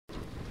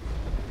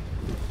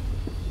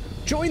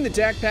Join the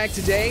DAK Pack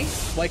today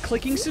by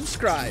clicking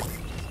subscribe.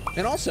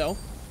 And also,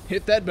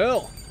 hit that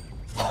bell.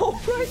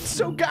 Alright,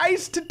 so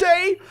guys,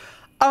 today,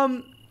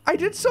 I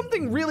did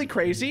something really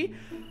crazy.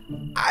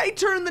 I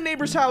turned the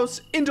neighbor's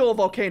house into a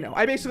volcano.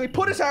 I basically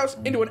put his house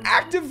into an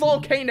active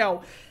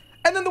volcano.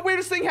 And then the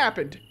weirdest thing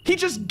happened. He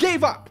just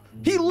gave up.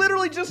 He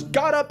literally just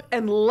got up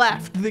and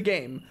left the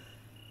game.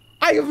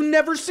 I have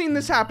never seen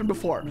this happen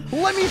before.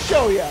 Let me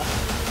show you.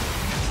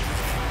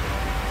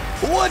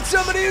 What's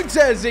up, dudes?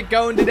 How's it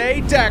going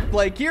today?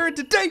 dakblake here, and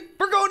today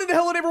we're going into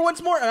Hello Neighbor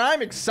once more, and I'm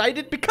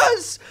excited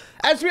because,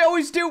 as we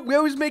always do, we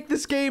always make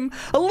this game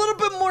a little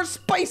bit more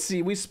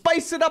spicy. We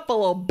spice it up a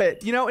little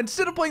bit, you know,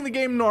 instead of playing the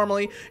game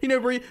normally, you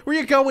know, where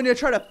you go when you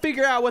try to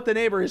figure out what the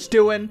neighbor is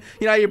doing,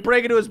 you know, you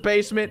break into his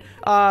basement.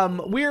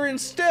 We're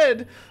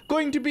instead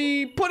going to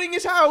be putting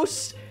his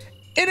house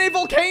in a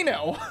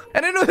volcano.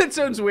 And I know that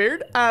sounds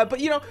weird, but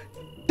you know,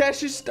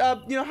 that's just,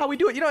 you know, how we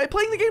do it. You know,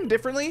 playing the game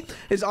differently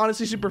is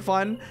honestly super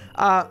fun.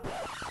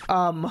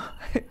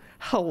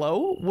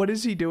 Hello? What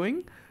is he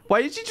doing?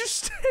 Why is he just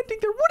standing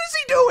there? What is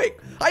he doing?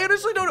 I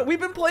honestly don't know. We've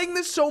been playing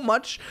this so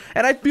much,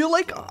 and I feel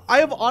like I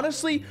have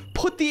honestly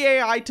put the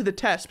AI to the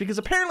test, because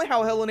apparently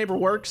how Hello Neighbor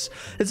works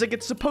is like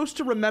it's supposed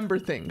to remember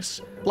things.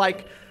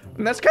 Like,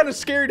 and that's kind of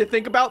scary to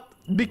think about,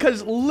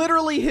 because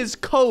literally his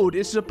code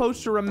is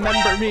supposed to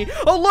remember me.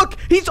 Oh, look,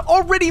 he's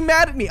already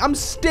mad at me. I'm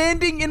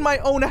standing in my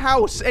own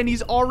house and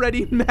he's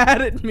already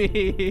mad at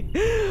me.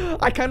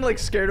 I kind of like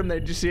scared him there.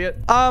 Did you see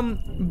it?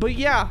 But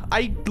yeah,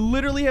 I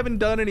literally haven't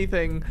done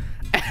anything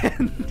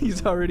and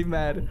he's already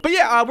mad. But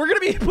yeah, we're gonna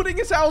be putting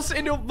his house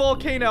into a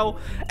volcano,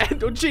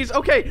 and oh jeez,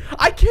 okay,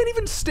 I can't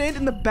even stand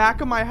in the back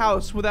of my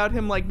house without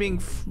him like being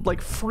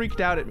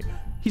freaked out at me.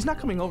 He's not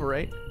coming over,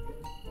 right?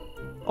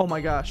 Oh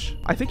my gosh.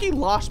 I think he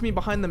lost me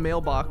behind the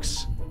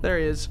mailbox. There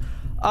he is.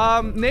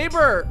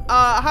 Neighbor,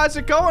 how's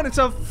it going? It's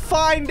a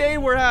fine day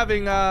we're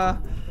having,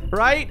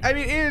 right? I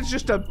mean, it is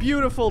just a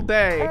beautiful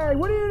day. Hey,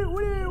 what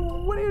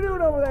are you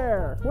doing over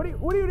there? What are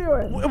you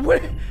doing?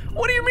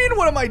 What do you mean,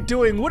 what am I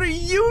doing? What are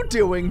you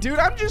doing, dude?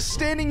 I'm just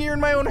standing here in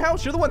my own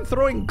house. You're the one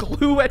throwing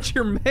glue at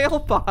your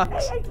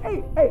mailbox.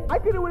 Hey, I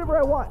can do whatever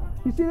I want.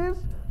 You see this?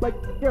 Like,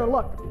 here,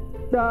 look.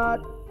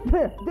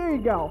 There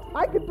you go.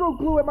 I can throw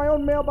glue at my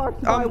own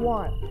mailbox if I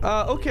want.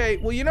 Okay.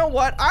 Well, you know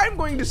what? I'm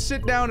going to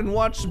sit down and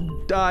watch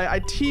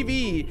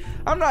TV.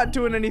 I'm not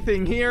doing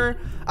anything here.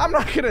 I'm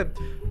not gonna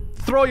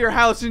throw your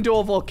house into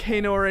a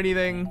volcano or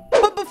anything.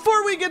 But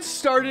before we get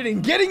started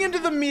and getting into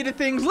the meat of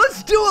things,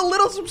 let's do a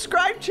little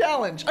subscribe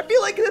challenge. I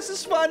feel like this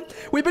is fun.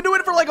 We've been doing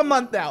it for like a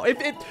month now.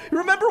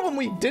 Remember when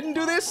we didn't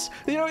do this?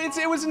 You know,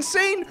 it was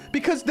insane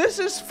because this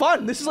is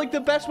fun. This is like the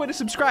best way to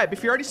subscribe.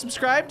 If you're already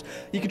subscribed,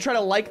 you can try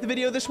to like the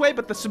video this way,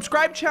 but the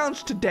subscribe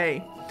challenge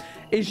today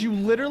is you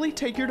literally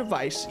take your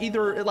device,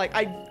 either like,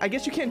 I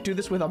guess you can't do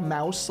this with a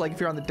mouse, like if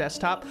you're on the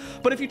desktop,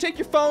 but if you take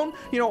your phone,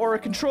 you know, or a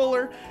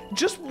controller,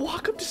 just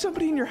walk up to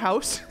somebody in your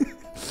house.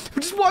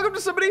 Just walk up to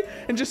somebody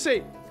and just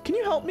say, can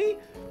you help me?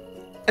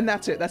 And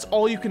that's it. That's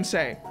all you can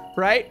say,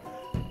 right?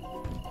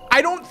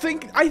 I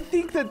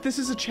think that this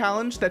is a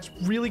challenge that's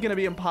really gonna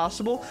be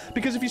impossible,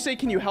 because if you say,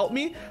 can you help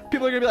me?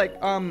 People are gonna be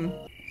like,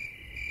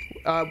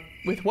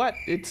 with what?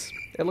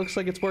 It looks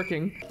like it's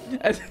working.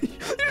 And you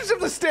just have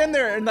to stand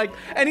there and like,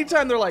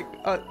 anytime they're like,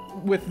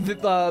 with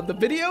the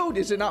video,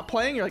 is it not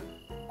playing? You're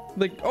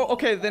like, oh,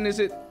 okay, then is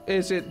it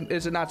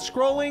not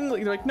scrolling?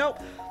 You're like, nope.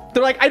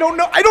 They're like, I don't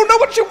know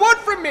what you want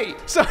from me.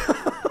 So,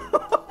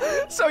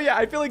 so yeah,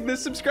 I feel like this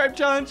subscribe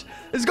challenge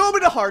is going to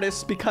be the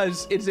hardest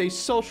because it's a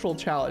social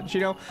challenge,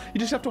 you know?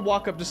 You just have to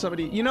walk up to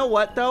somebody. You know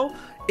what, though?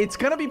 It's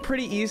going to be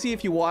pretty easy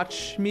if you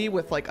watch me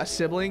with, like, a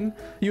sibling.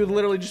 You would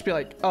literally just be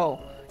like, oh,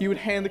 you would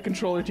hand the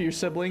controller to your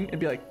sibling and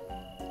be like,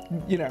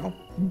 you know,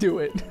 do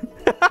it.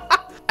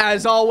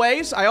 As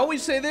always, I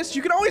always say this,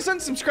 you can always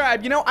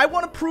unsubscribe. You know, I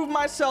want to prove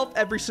myself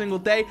every single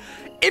day.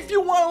 If you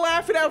want to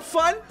laugh and have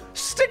fun,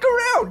 stick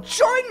around.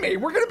 Join me.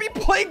 We're going to be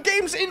playing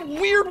games in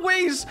weird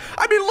ways.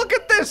 I mean, look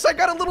at this. I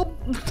got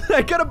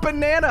a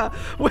banana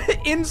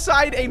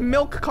inside a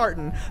milk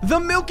carton. The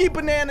milky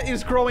banana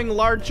is growing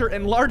larger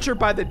and larger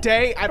by the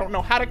day. I don't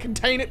know how to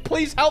contain it.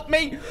 Please help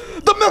me.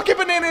 The milky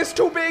banana is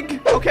too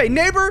big. Okay,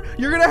 neighbor,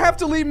 you're going to have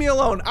to leave me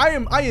alone. I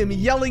am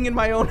yelling in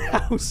my own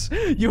house.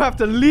 You have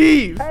to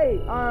leave. Hey,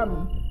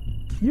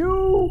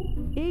 you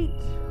eat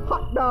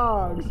hot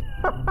dogs.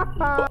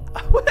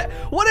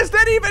 What does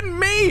that even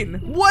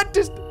mean?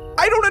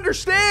 I don't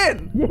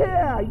understand.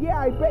 Yeah,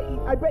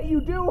 I bet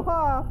you do,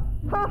 huh?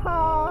 Ha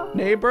ha.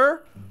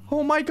 Neighbor?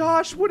 Oh my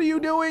gosh, what are you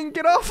doing?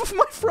 Get off of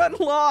my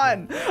front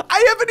lawn.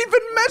 I haven't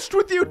even messed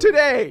with you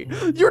today.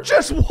 You're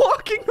just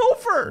walking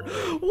over.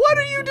 What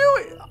are you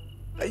doing?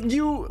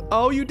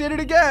 You did it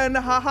again.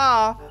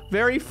 Haha.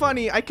 Very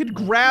funny. I could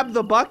grab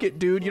the bucket,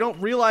 dude. You don't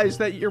realize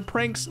that your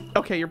pranks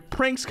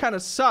kind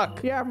of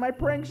suck. Yeah, my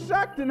prank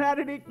sucked, and how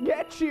did it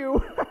get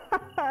you?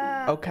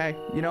 Okay,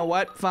 you know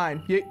what?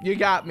 Fine. You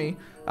got me.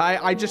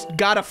 I just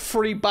got a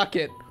free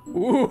bucket.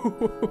 Ooh.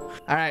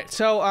 All right,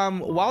 so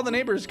while the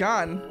neighbor's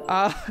gone,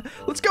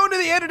 let's go into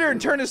the editor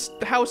and turn his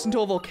house into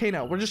a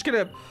volcano. We're just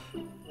gonna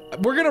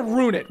We're gonna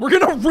ruin it. We're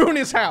gonna ruin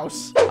his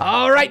house.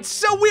 All right,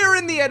 so we're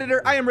in the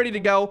editor. I am ready to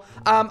go.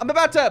 I'm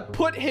about to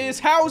put his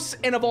house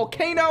in a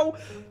volcano.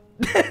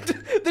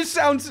 This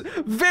sounds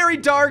very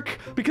dark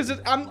because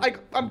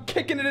I'm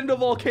kicking it into a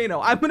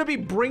volcano. I'm gonna be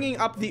bringing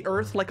up the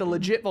earth like a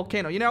legit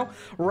volcano, you know,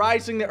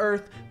 rising the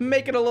earth,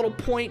 making a little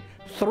point,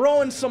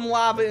 throwing some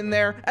lava in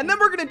there, and then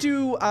we're gonna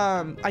do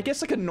I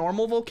guess like a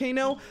normal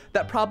volcano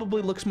that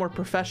probably looks more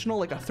professional,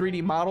 like a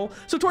 3D model.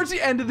 So towards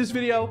the end of this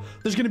video,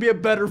 there's gonna be a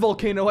better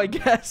volcano, I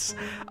guess,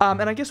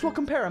 and I guess we'll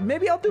compare them.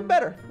 Maybe I'll do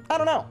better. I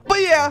don't know. But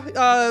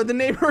yeah, the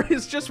neighbor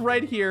is just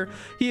right here.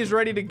 He is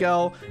ready to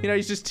go. You know,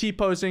 he's just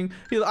T-posing.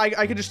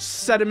 I could just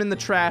set him in the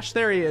trash.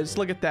 There he is.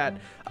 Look at that.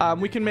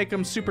 We can make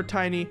him super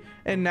tiny,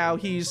 and now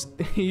he's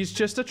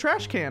just a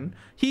trash can.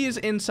 He is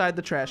inside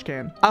the trash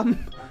can.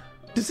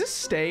 Does this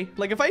stay?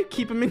 Like, if I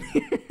keep him in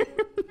here,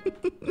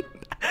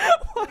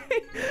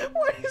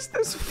 why is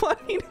this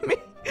funny to me?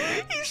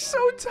 He's so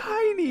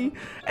tiny,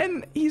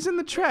 and he's in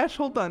the trash.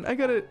 Hold on, I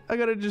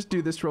gotta just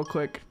do this real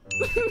quick.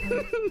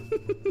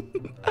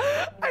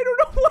 I don't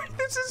know why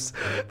this is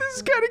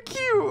kind of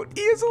cute.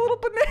 He has a little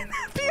banana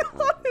peel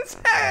on his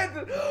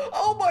head.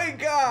 Oh my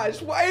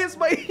gosh, why is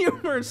my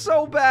humor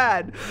so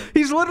bad?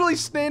 He's literally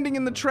standing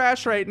in the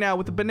trash right now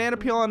with a banana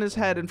peel on his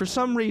head, and for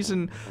some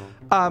reason,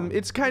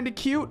 it's kind of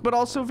cute, but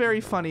also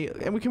very funny.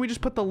 And can we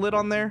just put the lid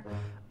on there?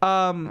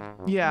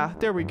 Yeah,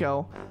 there we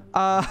go.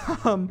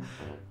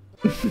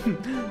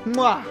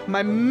 Mwah,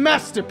 my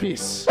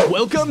masterpiece.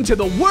 Welcome to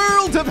the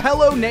world of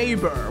Hello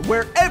Neighbor,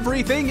 where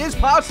everything is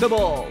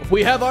possible.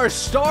 We have our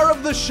star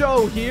of the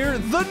show here,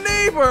 the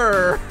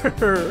neighbor.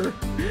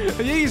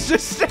 He's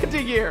just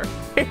standing here.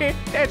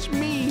 That's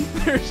me.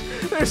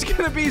 There's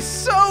gonna be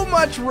so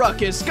much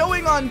ruckus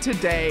going on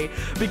today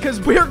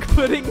because we're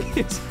putting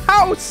his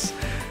house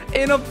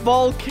in a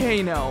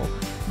volcano.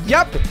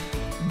 Yep,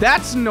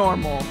 that's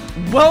normal.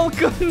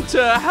 Welcome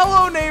to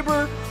Hello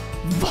Neighbor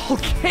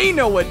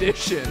Volcano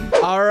Edition.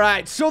 All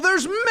right, so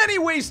there's many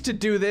ways to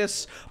do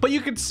this, but you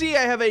can see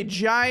I have a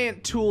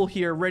giant tool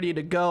here ready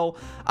to go.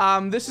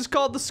 This is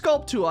called the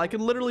sculpt tool. I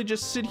can literally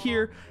just sit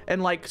here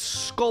and like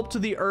sculpt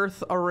the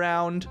earth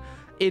around.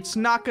 It's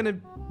not gonna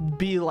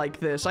be like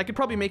this. I could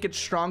probably make it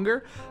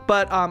stronger,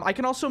 but I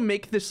can also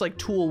make this like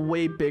tool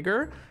way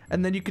bigger,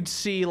 and then you could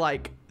see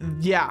like,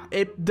 yeah,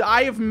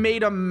 I have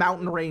made a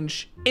mountain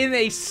range in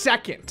a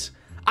second.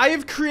 I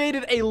have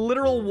created a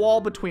literal wall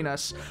between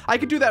us. I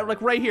could do that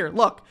like right here.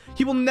 Look,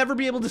 he will never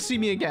be able to see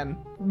me again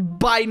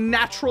by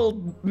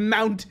natural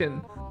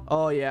mountain.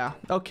 Oh yeah,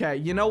 okay,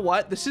 you know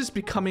what? This is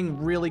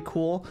becoming really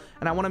cool,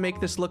 and I want to make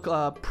this look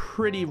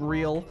pretty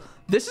real.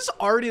 This is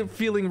already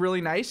feeling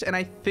really nice, and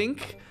I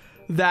think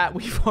that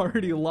we've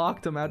already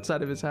locked him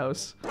outside of his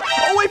house.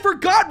 Oh, I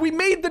forgot we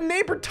made the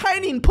neighbor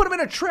tiny and put him in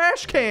a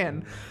trash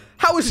can.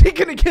 How is he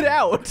gonna get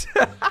out?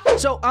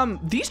 So,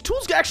 these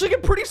tools actually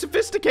get pretty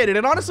sophisticated.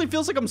 It honestly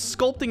feels like I'm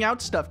sculpting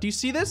out stuff. Do you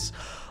see this?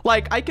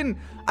 Like, I can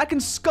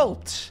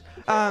sculpt.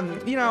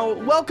 You know,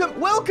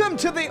 welcome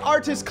to the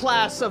artist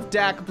class of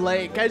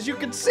dakblake. As you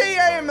can see,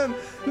 I am a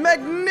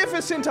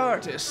magnificent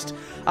artist.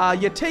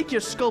 You take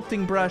your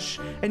sculpting brush,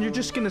 and you're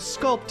just gonna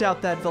sculpt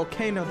out that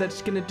volcano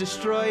that's gonna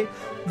destroy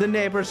the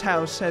neighbor's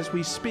house as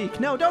we speak.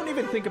 No, don't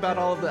even think about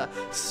all of the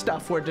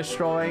stuff we're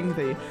destroying,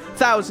 the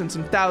thousands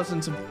and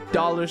thousands of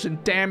dollars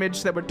in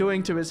damage that we're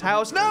doing to his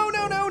house. No,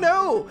 no, no,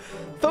 no!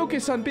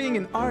 Focus on being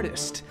an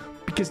artist,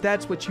 because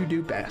that's what you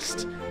do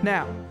best.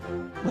 Now,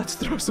 let's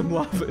throw some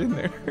lava in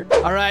there.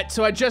 All right,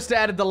 so I just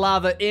added the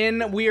lava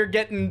in. We are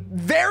getting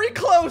very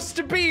close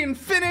to being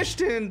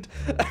finished, and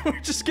we're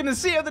just gonna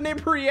see how the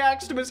neighbor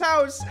reacts to his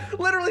house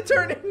literally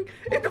turning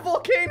into a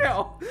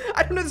volcano.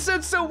 I don't know, this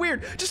sounds so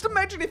weird. Just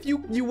imagine if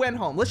you went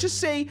home. Let's just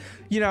say,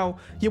 you know,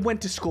 you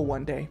went to school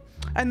one day.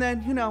 And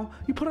then, you know,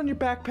 you put on your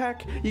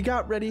backpack, you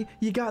got ready,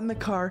 you got in the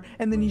car,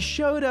 and then you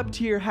showed up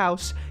to your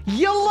house.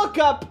 You look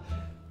up,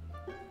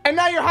 and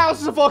now your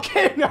house is a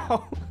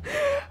volcano.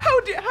 How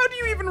do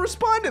you even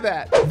respond to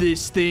that?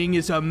 This thing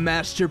is a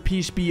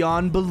masterpiece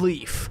beyond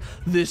belief.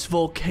 This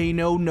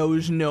volcano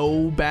knows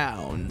no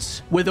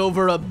bounds. With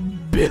over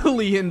 1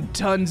 billion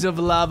tons of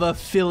lava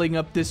filling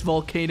up this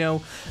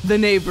volcano, the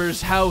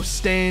neighbor's house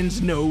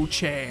stands no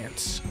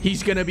chance.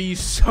 He's gonna be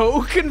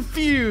so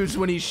confused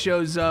when he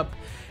shows up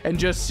and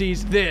just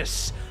sees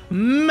this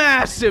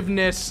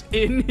massiveness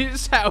in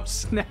his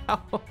house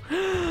now.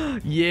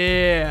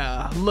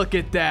 Yeah, look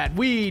at that.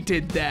 We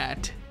did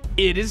that.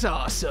 It is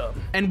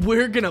awesome. And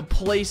we're gonna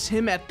place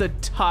him at the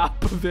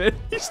top of it.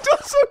 He's still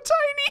so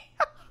tiny.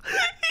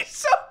 He's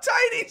so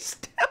tiny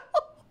still.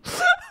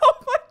 Oh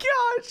my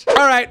gosh.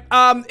 All right,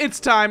 it's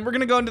time. We're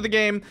gonna go into the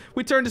game.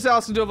 We turned his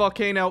house into a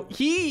volcano.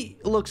 He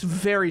looks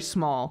very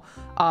small.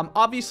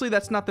 Obviously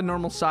that's not the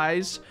normal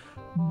size,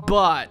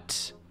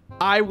 but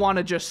I want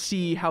to just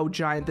see how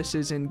giant this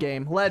is in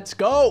game. Let's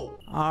go.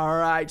 All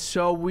right,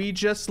 so we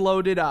just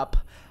loaded up.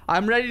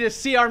 I'm ready to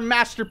see our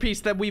masterpiece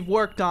that we've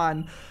worked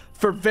on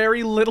for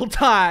very little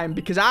time,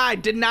 because I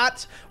did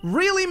not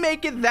really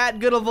make it that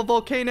good of a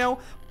volcano,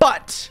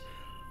 but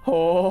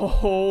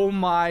oh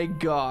my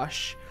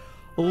gosh.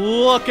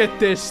 Look at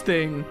this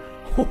thing.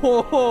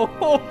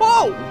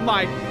 Oh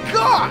my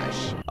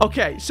gosh.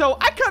 Okay, so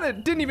I kind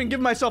of didn't even give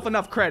myself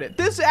enough credit.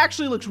 This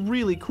actually looks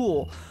really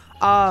cool.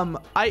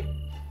 I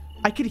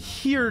could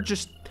hear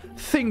just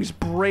things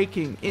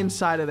breaking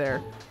inside of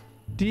there.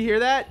 Do you hear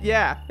that?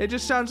 Yeah, it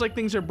just sounds like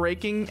things are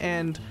breaking,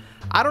 and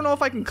I don't know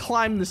if I can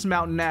climb this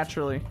mountain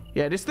naturally.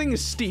 Yeah, this thing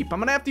is steep. I'm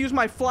gonna have to use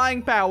my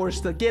flying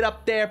powers to get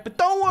up there, but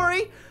don't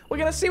worry. We're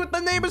gonna see what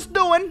the neighbor's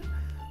doing.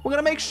 We're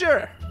gonna make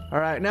sure. All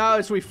right, now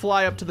as we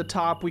fly up to the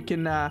top, we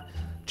can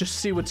just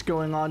see what's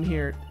going on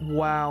here.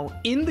 Wow,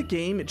 in the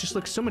game, it just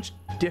looks so much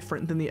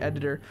different than the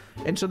editor.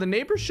 And so the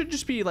neighbor should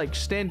just be like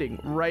standing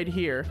right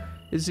here.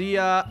 Is he,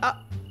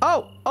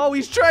 oh,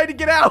 he's trying to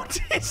get out.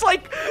 He's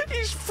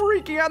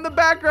freaking out in the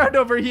background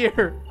over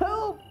here.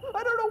 Help!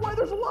 I don't know why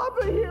there's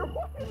lava here.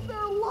 Why is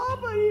there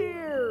lava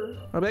here?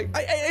 I'm like,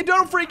 hey,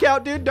 don't freak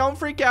out, dude. Don't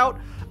freak out.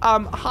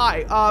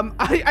 Hi.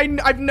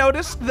 I've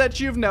noticed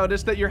that you've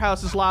noticed that your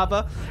house is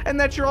lava and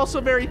that you're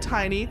also very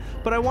tiny,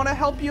 but I want to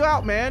help you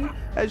out, man.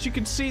 As you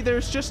can see,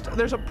 there's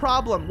a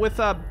problem with,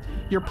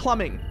 your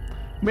plumbing.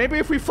 Maybe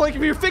if you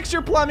fix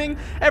your plumbing,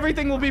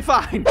 everything will be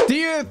fine. Do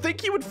you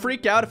think he would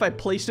freak out if I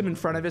placed him in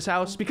front of his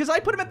house? Because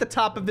I put him at the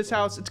top of his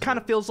house. It kind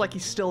of feels like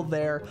he's still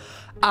there.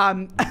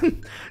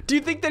 Do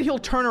you think that he'll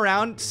turn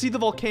around, see the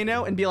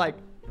volcano, and be like,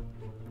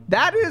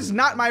 that is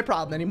not my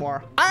problem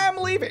anymore. I'm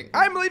leaving.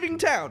 I'm leaving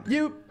town.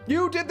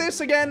 You did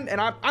this again,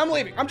 and I'm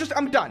leaving. I'm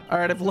done. All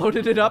right, I've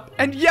loaded it up,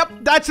 and yep,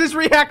 that's his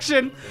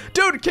reaction.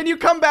 Dude, can you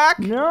come back?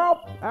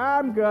 Nope,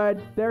 I'm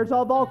good. There's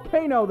a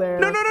volcano there.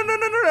 No.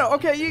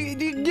 Okay,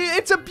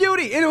 it's a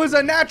beauty. It was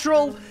a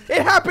natural.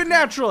 It happened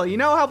naturally. You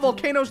know how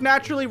volcanoes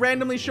naturally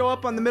randomly show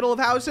up on the middle of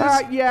houses?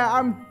 Yeah,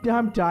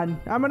 I'm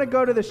done. I'm gonna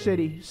go to the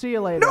city. See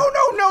you later. No.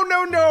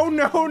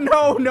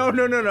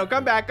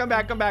 Come back.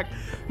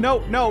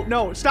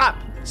 No.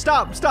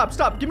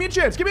 Stop. Give me a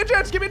chance.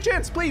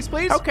 Please.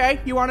 Okay,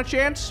 you want a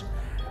chance?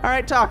 All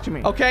right, talk to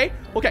me. Okay.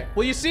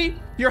 Well, you see,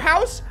 your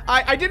house,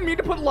 I didn't mean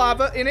to put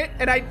lava in it,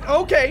 and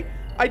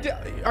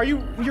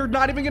you're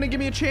not even gonna give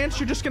me a chance?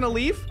 You're just gonna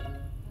leave?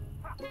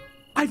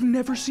 I've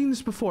never seen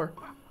this before.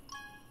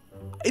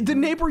 The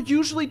neighbor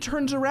usually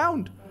turns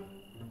around.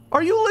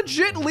 Are you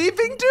legit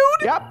leaving,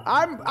 dude? Yep,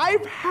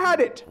 I've had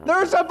it.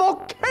 There's a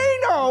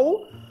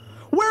volcano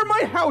where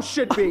my house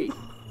should be.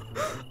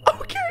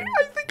 Okay,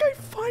 I think I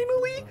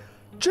finally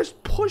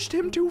just pushed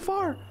him too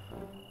far.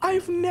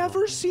 I've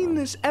never seen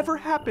this ever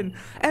happen,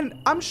 and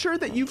I'm sure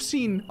that you've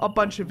seen a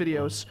bunch of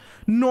videos.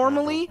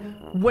 Normally,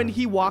 when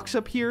he walks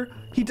up here,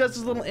 he does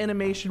this little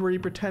animation where he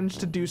pretends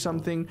to do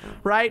something,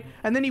 right?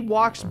 And then he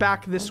walks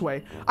back this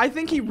way. I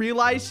think he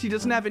realized he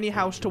doesn't have any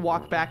house to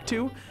walk back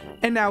to,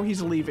 and now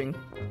he's leaving.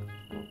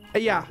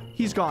 Yeah,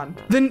 he's gone.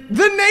 The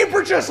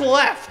neighbor just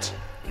left!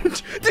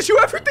 Did you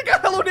ever think a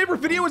Hello Neighbor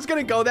video was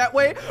gonna go that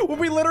way? When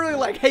we literally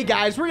like, hey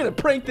guys, we're gonna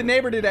prank the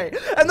neighbor today.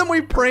 And then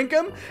we prank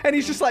him, and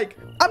he's just like,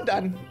 I'm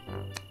done.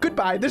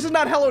 Goodbye. This is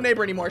not Hello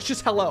Neighbor anymore. It's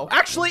just hello.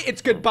 Actually,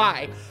 it's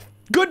goodbye.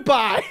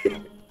 Goodbye.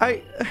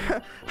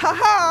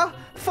 Haha,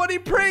 funny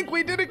prank.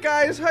 We did it,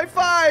 guys. High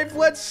five.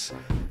 Let's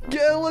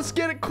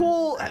get it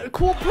cool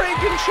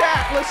prank in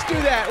chat. Let's do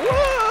that.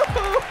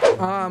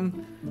 Whoa.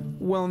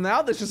 Well,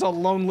 now this is a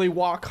lonely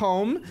walk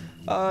home.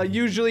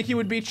 Usually he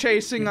would be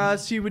chasing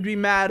us, he would be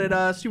mad at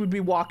us, he would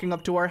be walking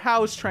up to our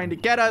house trying to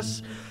get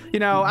us. You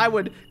know, I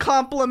would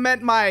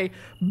compliment my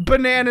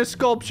banana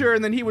sculpture,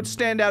 and then he would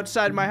stand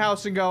outside my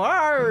house and go,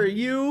 "Are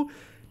you?"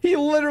 He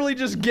literally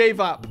just gave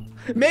up.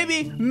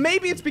 Maybe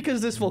it's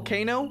because this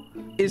volcano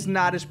is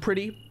not as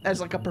pretty as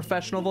like a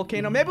professional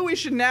volcano. Maybe we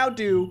should now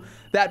do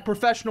that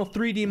professional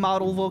 3D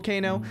model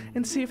volcano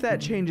and see if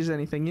that changes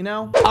anything, you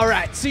know? All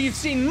right, so you've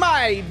seen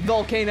my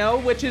volcano,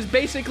 which has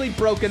basically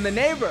broken the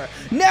neighbor.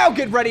 Now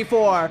get ready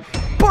for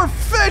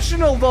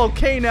professional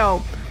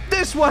volcano.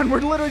 This one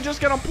we're literally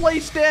just gonna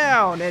place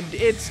down, and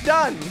it's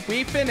done.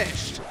 We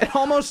finished. It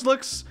almost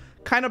looks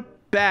kind of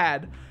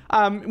bad.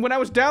 When I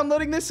was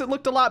downloading this, it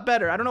looked a lot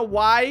better. I don't know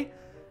why.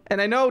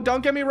 And I know,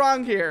 don't get me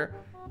wrong here,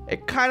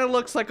 it kind of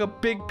looks like a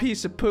big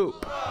piece of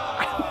poop.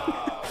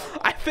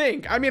 I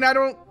think. I mean, I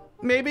don't,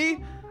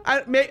 maybe.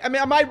 I mean,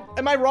 am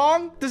I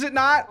wrong? Does it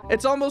not?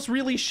 It's almost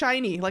really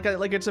shiny, like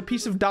it's a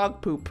piece of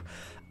dog poop.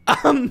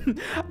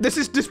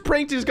 This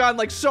prank has gone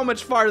like so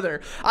much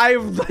farther.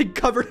 I've like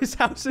covered his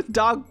house in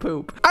dog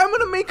poop. I'm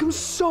gonna make him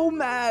so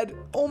mad.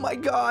 Oh my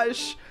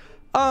gosh.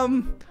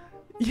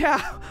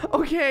 Yeah,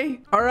 okay.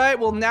 All right,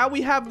 well, now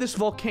we have this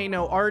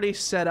volcano already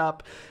set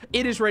up.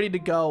 It is ready to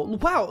go.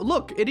 Wow,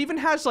 look, it even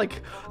has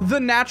like the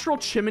natural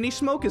chimney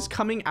smoke is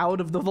coming out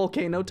of the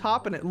volcano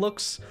top, and it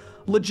looks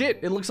legit.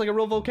 It looks like a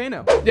real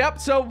volcano. Yep,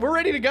 so we're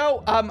ready to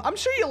go. I'm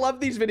sure you love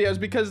these videos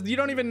because you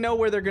don't even know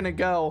where they're gonna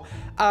go.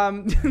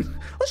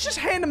 Let's just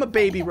hand him a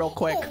baby real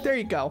quick. There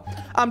you go.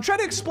 Try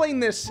to explain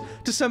this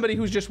to somebody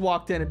who's just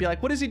walked in and be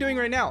like, what is he doing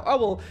right now? Oh,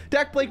 well,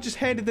 dakblake just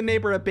handed the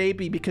neighbor a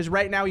baby because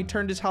right now he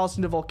turned his house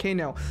into a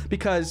volcano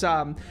because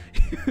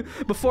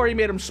before he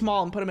made him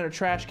small and put him in a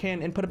trash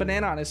can and put a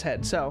banana on his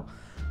head. So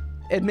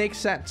It makes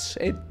sense.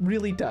 It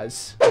really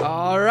does.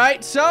 All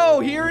right, so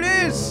here it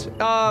is.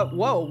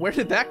 Whoa, where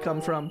did that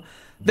come from?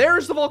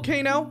 There's the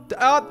volcano.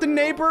 The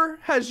neighbor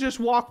has just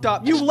walked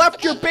up. You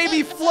left your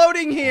baby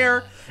floating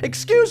here.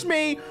 Excuse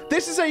me,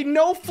 this is a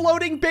no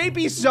floating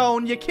baby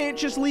zone. You can't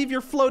just leave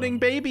your floating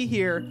baby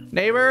here.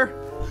 Neighbor,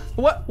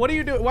 what are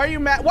you doing? Why are you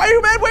mad? Why are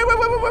you mad?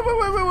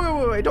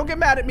 Wait, don't get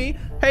mad at me.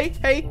 Hey,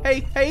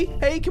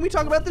 can we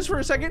talk about this for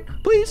a second?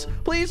 Please.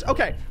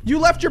 Okay, you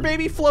left your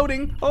baby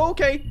floating.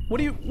 Okay,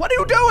 what are you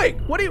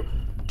doing?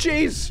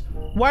 Jeez,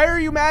 why are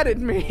you mad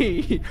at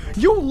me?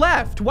 You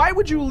left. Why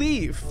would you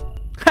leave?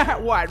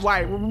 What?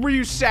 Why? Were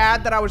you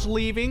sad that I was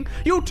leaving?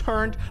 You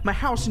turned my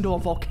house into a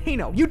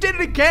volcano. You did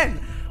it again.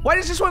 Why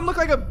does this one look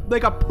like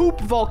a poop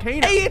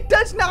volcano? Hey, it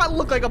does not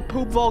look like a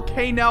poop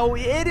volcano.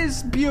 It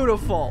is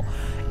beautiful.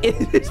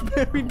 It is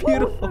very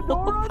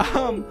beautiful.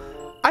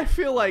 I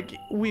feel like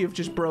we have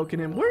just broken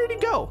him. Where did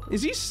he go?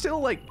 Is he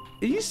still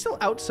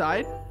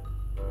outside?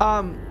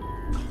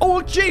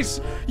 Oh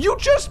jeez, you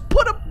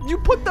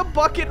put the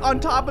bucket on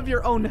top of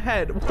your own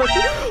head.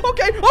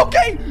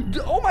 Okay.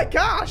 Oh my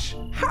gosh.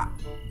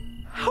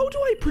 How do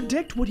I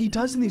predict what he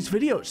does in these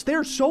videos?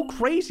 They're so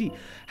crazy.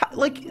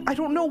 I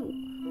don't know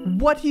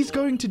what he's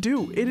going to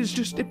do.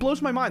 It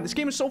blows my mind. This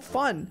game is so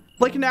fun.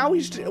 Like now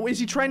is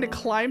he trying to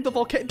climb the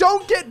volcano?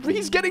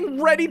 He's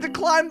getting ready to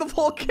climb the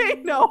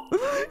volcano.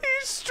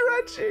 He's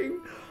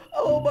stretching.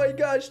 Oh my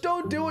gosh,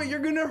 don't do it. You're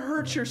gonna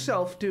hurt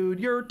yourself, dude.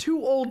 You're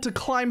too old to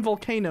climb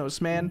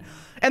volcanoes, man.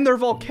 And they're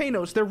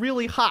volcanoes. They're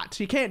really hot.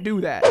 You can't do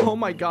that. Oh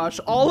my gosh,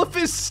 all of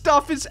his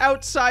stuff is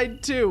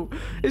outside too.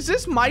 Is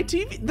this my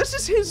TV? This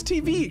is his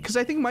TV, because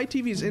I think my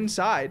TV is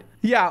inside.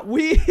 Yeah,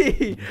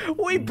 we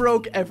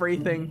broke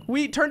everything.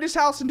 We turned his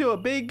house into a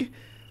big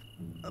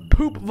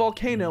poop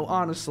volcano,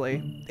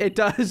 honestly. It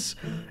does.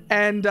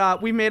 And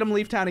we made him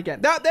leave town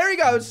again. There he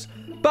goes.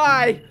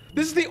 Bye.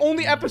 This is the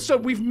only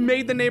episode we've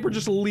made the neighbor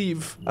just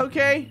leave.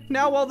 Okay,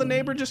 now while the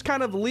neighbor just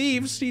kind of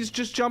leaves, he's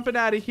just jumping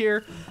out of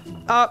here.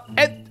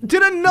 And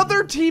did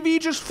another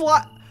TV just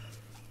fly?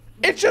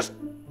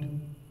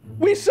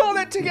 We saw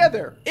that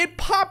together. It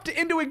popped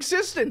into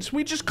existence.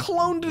 We just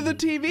cloned the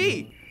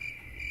TV.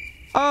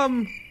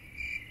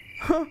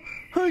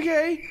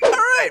 Okay. All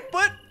right,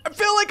 but I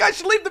feel like I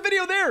should leave the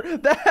video there.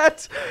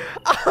 That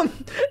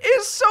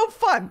is so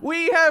fun.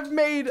 We have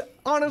made,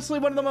 honestly,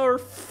 one of the more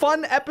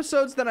fun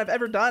episodes that I've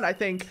ever done, I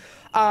think.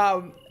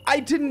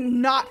 I did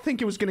not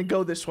think it was going to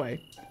go this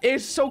way.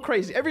 It's so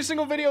crazy. Every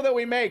single video that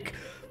we make,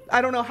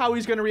 I don't know how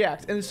he's going to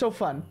react, and it's so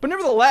fun. But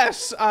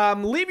nevertheless,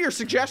 leave your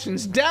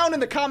suggestions down in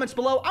the comments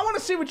below. I want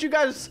to see what you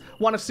guys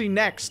want to see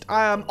next.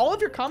 All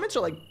of your comments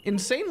are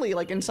insanely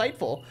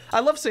insightful. I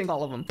love seeing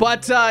all of them.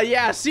 But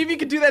yeah, see if you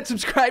can do that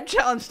subscribe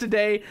challenge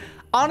today.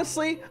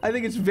 Honestly, I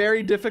think it's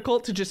very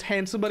difficult to just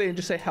hand somebody and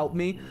just say, help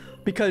me,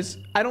 because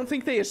I don't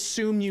think they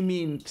assume you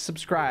mean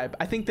subscribe.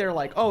 I think they're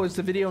like, oh, is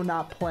the video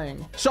not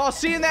playing? So I'll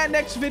see you in that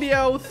next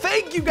video.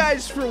 Thank you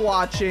guys for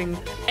watching.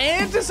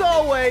 And as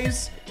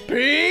always,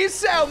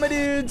 peace out, my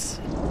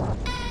dudes.